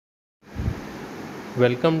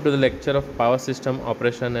Welcome to the lecture of Power System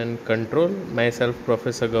Operation and Control. Myself,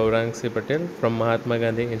 Professor Gaurang Patel from Mahatma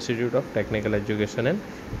Gandhi Institute of Technical Education and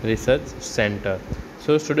Research Center.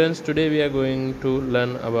 So, students, today we are going to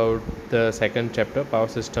learn about the second chapter, Power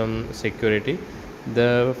System Security.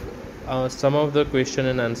 The some of the question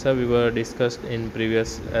and answer we were discussed in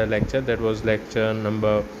previous lecture, that was lecture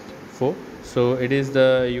number 4. So, it is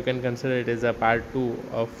you can consider it as a part 2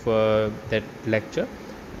 of that lecture.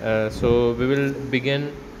 So we will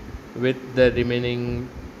begin with the remaining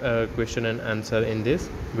question and answer in this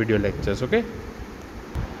video lectures. Okay,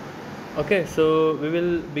 so we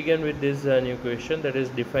will begin with this new question, that is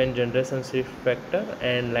define generation shift factor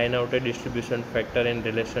and line outage distribution factor in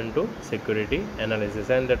relation to security analysis,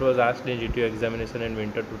 and that was asked in GTO examination in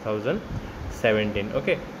winter 2017.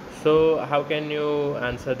 Okay, so how can you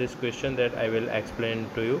answer this question, that I will explain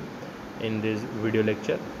to you in this video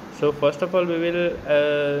lecture. So first of all, we will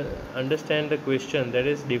understand the question, that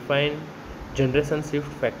is define generation shift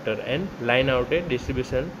factor and line outage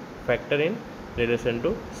distribution factor in relation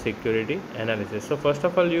to security analysis. So first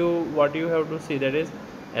of all, what you have to see, that is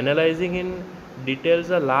analyzing in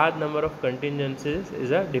details a large number of contingencies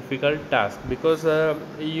is a difficult task, because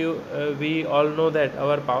we all know that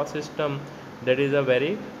our power system, that is a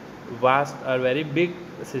very vast or very big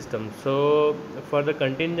system. So for the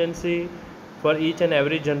contingency for each and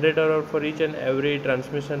every generator or for each and every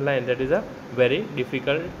transmission line, that is a very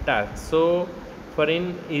difficult task. So for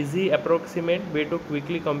an easy approximate way to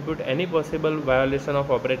quickly compute any possible violation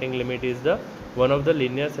of operating limit is the one of the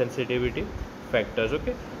linear sensitivity factors.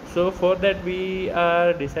 Okay, so for that we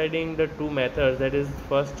are deciding the two methods, that is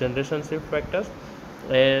first generation shift factors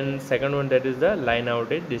and second one, that is the line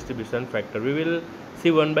outage distribution factor. We will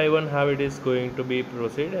see one by one how it is going to be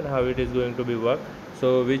proceed and how it is going to be work,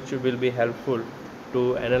 so which will be helpful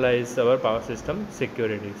to analyze our power system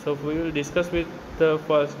security. So we will discuss with the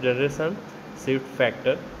first generation shift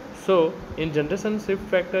factor. So in generation shift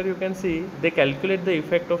factor, you can see they calculate the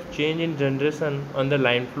effect of change in generation on the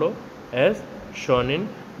line flow as shown in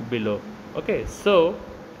below. Okay, so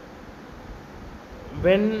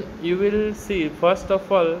when you will see, first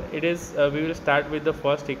of all, it is we will start with the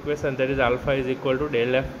first equation, that is alpha is equal to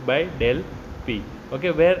del f by del p. Okay,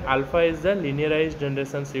 where alpha is the linearized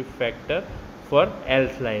generation shift factor for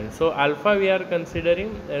Lth line. So alpha we are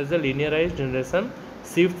considering as the linearized generation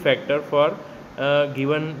shift factor for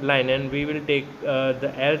given line, and we will take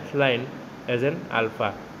the Lth line as an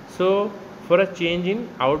alpha. So for a change in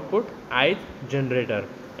output ith generator,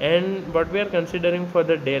 and what we are considering for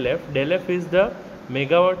the del f is the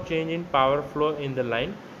megawatt change in power flow in the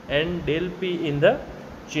line, and del p in the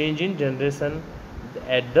change in generation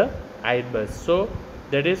at the ith bus. So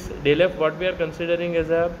that is del f, what we are considering as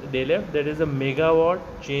a del f, that is a megawatt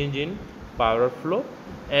change in power flow,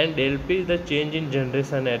 and del p is the change in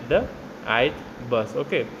generation at the ith bus.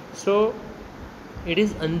 Okay, so it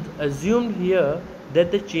is assumed here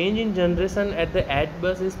that the change in generation at the ith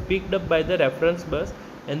bus is picked up by the reference bus,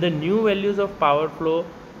 and the new values of power flow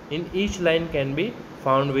in each line can be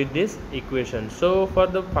found with this equation. So for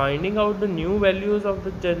the finding out the new values of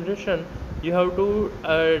the generation, you have to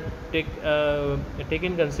take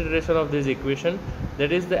in consideration of this equation,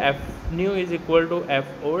 that is the f new is equal to f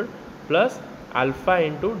old plus alpha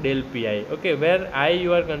into del pi. Okay, where I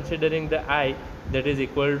you are considering the I, that is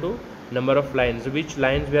equal to number of lines, which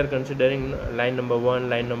lines we are considering, line number 1,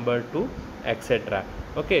 line number 2, etc.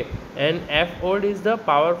 Okay, and f old is the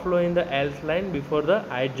power flow in the Lth line before the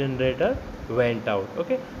ith generator went out.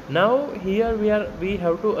 Okay, now here we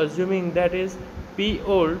have to assuming that is p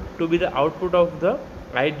old to be the output of the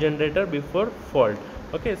ith generator before fault.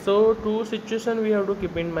 Okay, so two situation we have to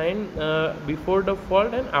keep in mind, before the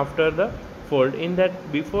fault and after the fault. In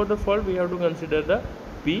that before the fault, we have to consider the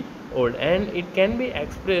p old, and it can be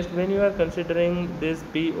expressed when you are considering this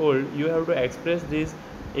p old, you have to express this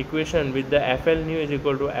equation with the fl new is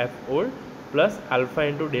equal to f old plus alpha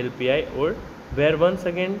into del pi old, where once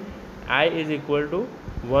again I is equal to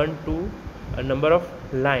 1 to a number of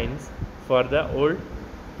lines for the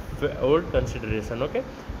old consideration. Okay,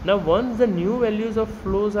 now once the new values of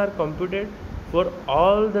flows are computed for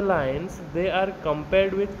all the lines, they are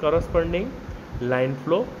compared with corresponding line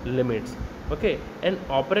flow limits. Okay, and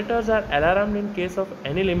operators are alarmed in case of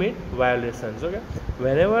any limit violations. Okay,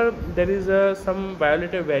 whenever there is some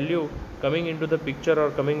violative value coming into the picture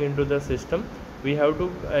or coming into the system, we have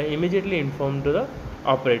to immediately inform to the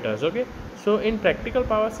operators. Okay, so in practical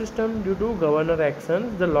power system, due to governor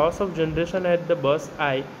actions, the loss of generation at the bus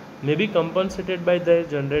I may be compensated by the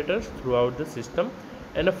generators throughout the system,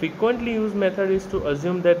 and a frequently used method is to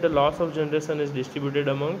assume that the loss of generation is distributed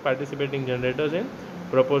among participating generators in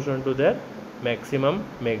proportion to their maximum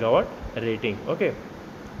megawatt rating. Okay,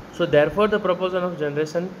 so therefore the proportion of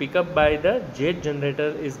generation pick up by the jet generator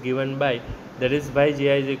is given by, that is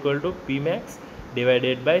Ygi is equal to P max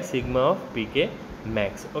divided by sigma of Pk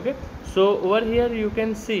max. Okay, so over here you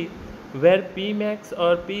can see where P max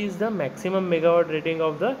or P is the maximum megawatt rating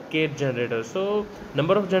of the kth generator. So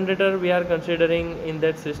number of generator we are considering in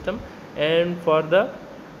that system, and for the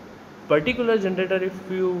particular generator,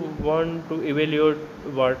 if you want to evaluate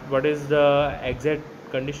what is the exact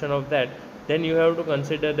condition of that, then you have to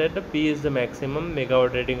consider that the P is the maximum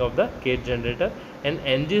megawatt rating of the kth generator, and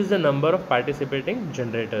Ng is the number of participating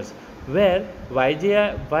generators, where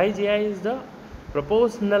Ygi is the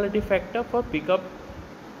proportionality factor for pickup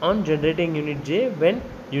on generating unit J when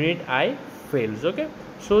unit I fails. Okay,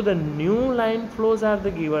 so the new line flows are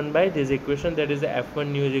the given by this equation, that is F1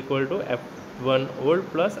 new is equal to F1 old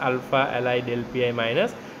plus alpha Li del Pi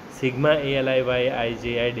minus sigma Ali by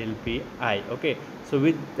Iji del Pi. Okay, so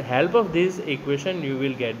with the help of this equation you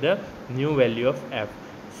will get the new value of F.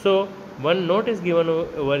 So one note is given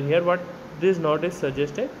over here. What this note is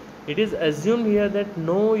suggested, it is assumed here that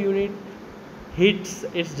no unit hits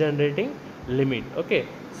its generating limit. Okay,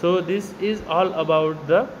 so this is all about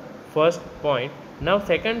the first point. Now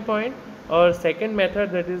second point or second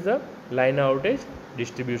method, that is the line outage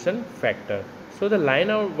distribution factor. So the line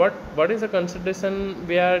out, what is the consideration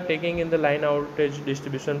we are taking in the line outage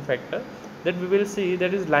distribution factor, that we will see,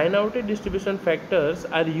 that is line outage distribution factors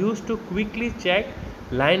are used to quickly check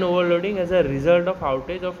line overloading as a result of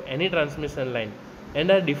outage of any transmission line, and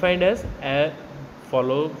are defined as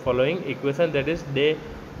following equation, that is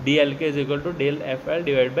DLK is equal to del FL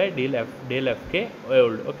divided by del FK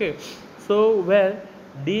old. Okay, so where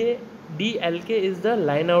DLK is the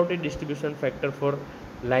line outage distribution factor for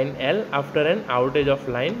line L after an outage of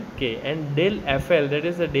line K, and del FL, that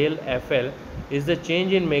is the del FL is the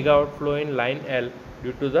change in megawatt flow in line L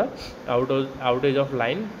due to the outage of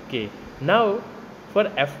line K. Now for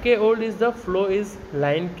FK old is the flow is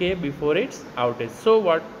line K before its outage. So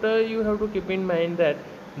what you have to keep in mind, that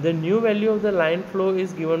the new value of the line flow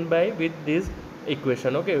is given by with this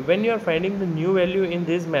equation. Okay, when you are finding the new value in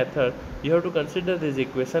this method, you have to consider this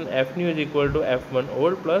equation, F new is equal to F1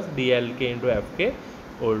 old plus DLK into FK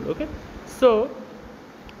old. Okay, so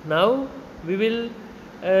now we will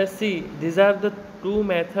see these are the two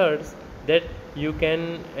methods that you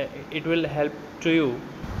can it will help to you,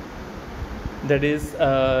 that is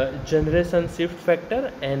generation shift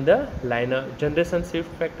factor and the generation shift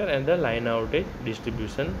factor and the line outage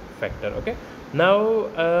distribution factor. Okay, now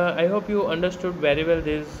I hope you understood very well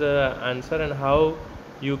this answer, and how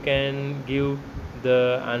you can give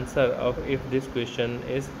the answer of if this question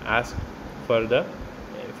is asked further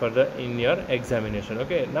in your examination.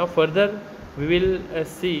 Okay, now further we will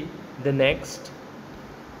see the next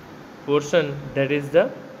portion, that is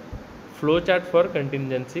the flowchart for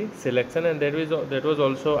contingency selection, and that was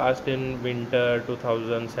also asked in winter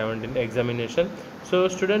 2017 examination. So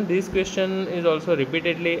student, this question is also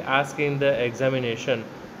repeatedly asked in the examination,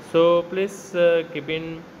 so please keep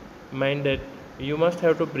in mind that you must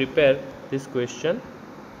have to prepare this question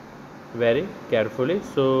very carefully,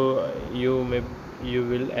 so you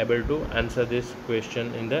will able to answer this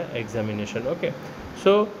question in the examination. Okay,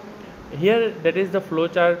 so here that is the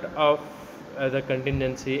flowchart of the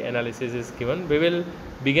contingency analysis is given. We will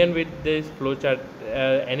begin with this flowchart.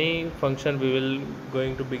 Any function we will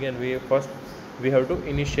going to begin, we have to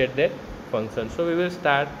initiate that function. So we will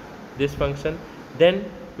start this function, then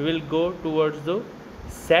we will go towards the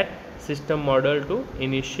set system model to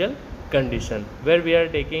initial condition, where we are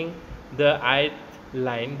taking the ith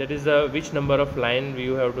line, that is which number of line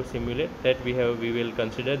you have to simulate, that we will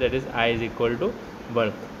consider, that is I is equal to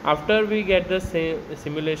 1. After we get the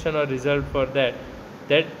simulation or result for that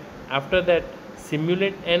after that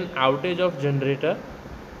simulate an outage of generator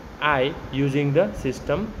I using the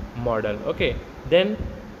system model. Okay, then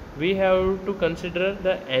we have to consider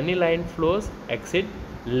the any line flows exceed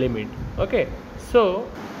limit. Okay, so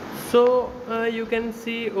you can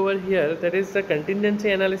see over here, that is the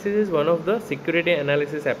contingency analysis is one of the security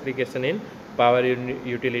analysis application in power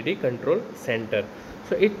utility control center.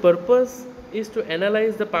 So its purpose is to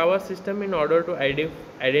analyze the power system in order to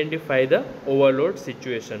identify the overload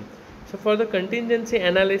situation. So for the contingency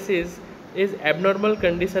analysis is abnormal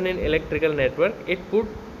condition in electrical network. It put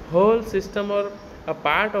whole system or a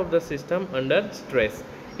part of the system under stress.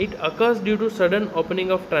 It occurs due to sudden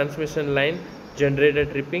opening of transmission line, generator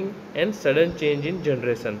tripping, and sudden change in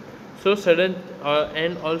generation. So sudden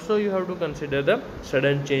and also you have to consider the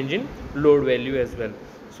sudden change in load value as well.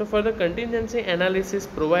 So for the contingency analysis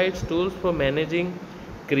provides tools for managing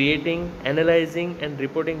creating, analyzing and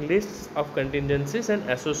reporting lists of contingencies and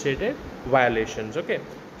associated violations. Okay,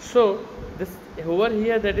 so this over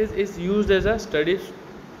here, that is used as a study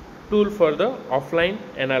tool for the offline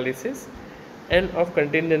analysis and of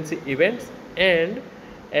contingency events and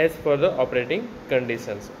as for the operating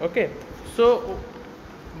conditions. Okay, so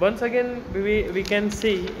once again we can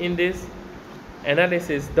see in this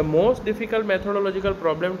analysis, the most difficult methodological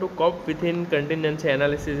problem to cope within contingency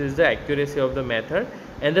analysis is the accuracy of the method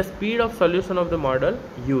and the speed of solution of the model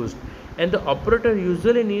used. And the operator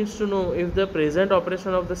usually needs to know if the present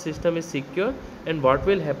operation of the system is secure and what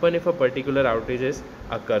will happen if a particular outage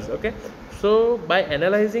occurs. Okay, so by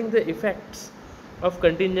analyzing the effects of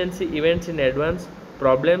contingency events in advance,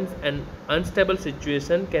 problems and unstable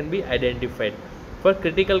situation can be identified, for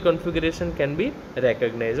critical configuration can be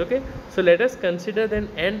recognized. Okay, so let us consider then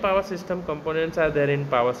n power system components are there in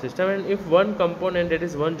power system, and if one component, that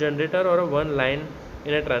is one generator or one line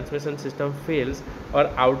in a transmission system, fails or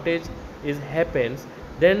outage happens,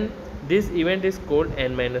 then this event is called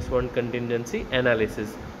n-1 contingency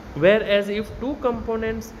analysis. Whereas if two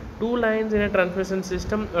components, two lines in a transmission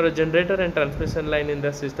system or a generator and transmission line in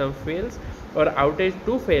the system fails or outage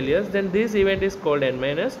two failures, then this event is called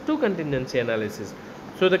n-2 contingency analysis.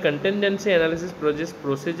 So the contingency analysis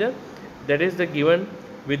procedure, that is the given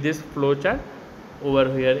with this flow chart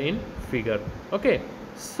over here in figure. Okay,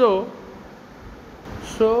 so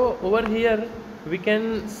over here we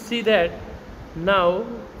can see that now.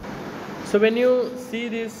 So when you see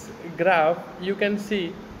this graph, you can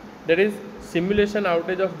see that is simulation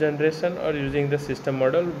outage of generation or using the system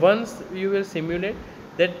model. Once you will simulate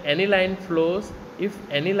that any line flows, if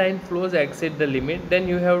any line flows exceed the limit, then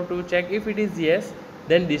you have to check. If it is yes,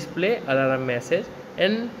 then display alarm message,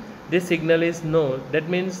 and this signal is no, that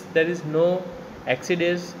means there is no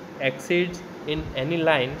exceeds in any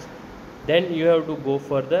lines, then you have to go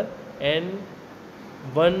further. And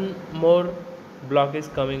one more block is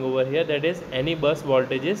coming over here, that is any bus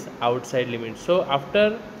voltage is outside limit. So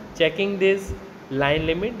after checking this line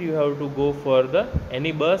limit, you have to go for the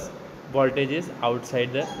any bus voltage is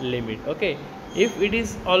outside the limit. Okay, if it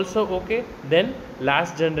is also okay, then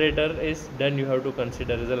last generator is done, you have to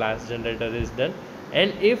consider as the last generator is done.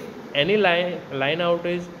 And if any line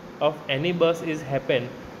outage of any bus is happen,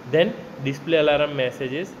 then display alarm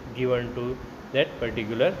message is given to that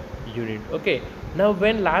particular unit. Okay, now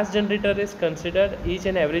when last generator is considered, each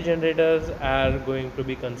and every generators are going to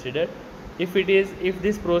be considered. If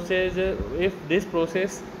this process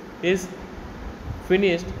is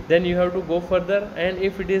finished, then you have to go further, and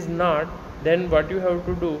if it is not, then what you have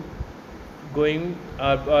to do, going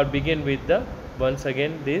or begin with the once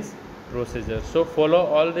again this procedure. So follow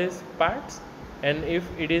all these parts, and if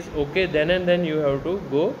it is okay, then and then you have to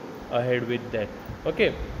go ahead with that.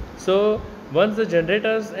 Okay, so once the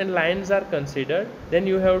generators and lines are considered, then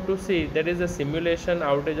you have to see that is the simulation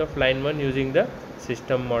outage of line 1 using the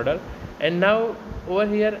system model. And now over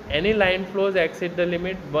here, any line flows exceed the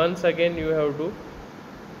limit, once again you have to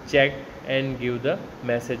check and give the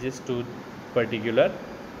messages to particular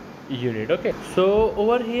unit. Okay, so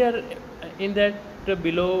over here in that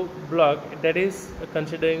below block, that is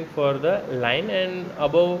considering for the line, and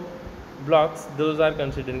above blocks, those are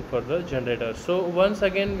considering for the generator. So once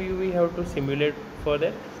again we have to simulate for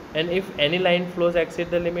that, and if any line flows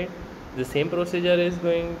exceed the limit, the same procedure is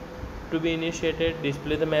going to be initiated,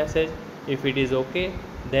 display the message. If it is okay,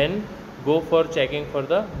 then go for checking for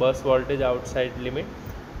the bus voltage outside limit.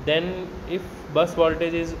 Then if bus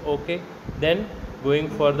voltage is okay, then going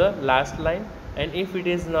for the last line, and if it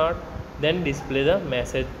is not, then display the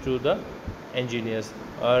message to the engineers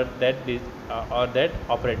or that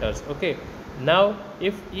operators. Okay, now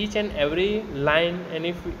if each and every line and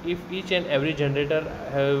if each and every generator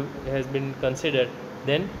has been considered,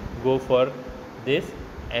 then go for this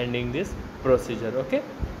ending this procedure. Okay,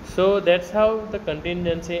 so that's how the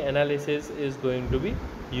contingency analysis is going to be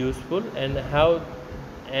useful, and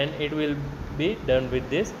it will be done with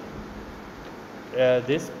this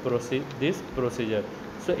procedure.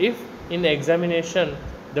 So if in examination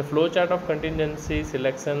the flow chart of contingency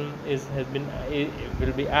selection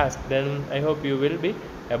will be asked, then I hope you will be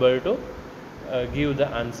able to give the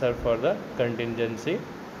answer for the contingency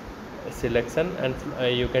selection, and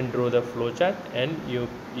you can draw the flow chart and you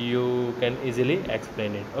can easily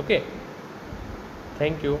explain it. Okay,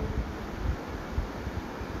 thank you.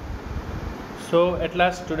 So at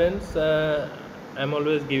last, students, I'm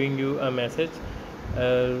always giving you a message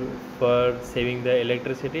for saving the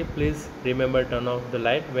electricity. Please remember, turn off the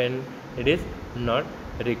light when it is not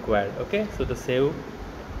required. Okay, so the save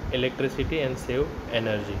electricity and save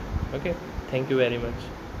energy. Okay, thank you very much.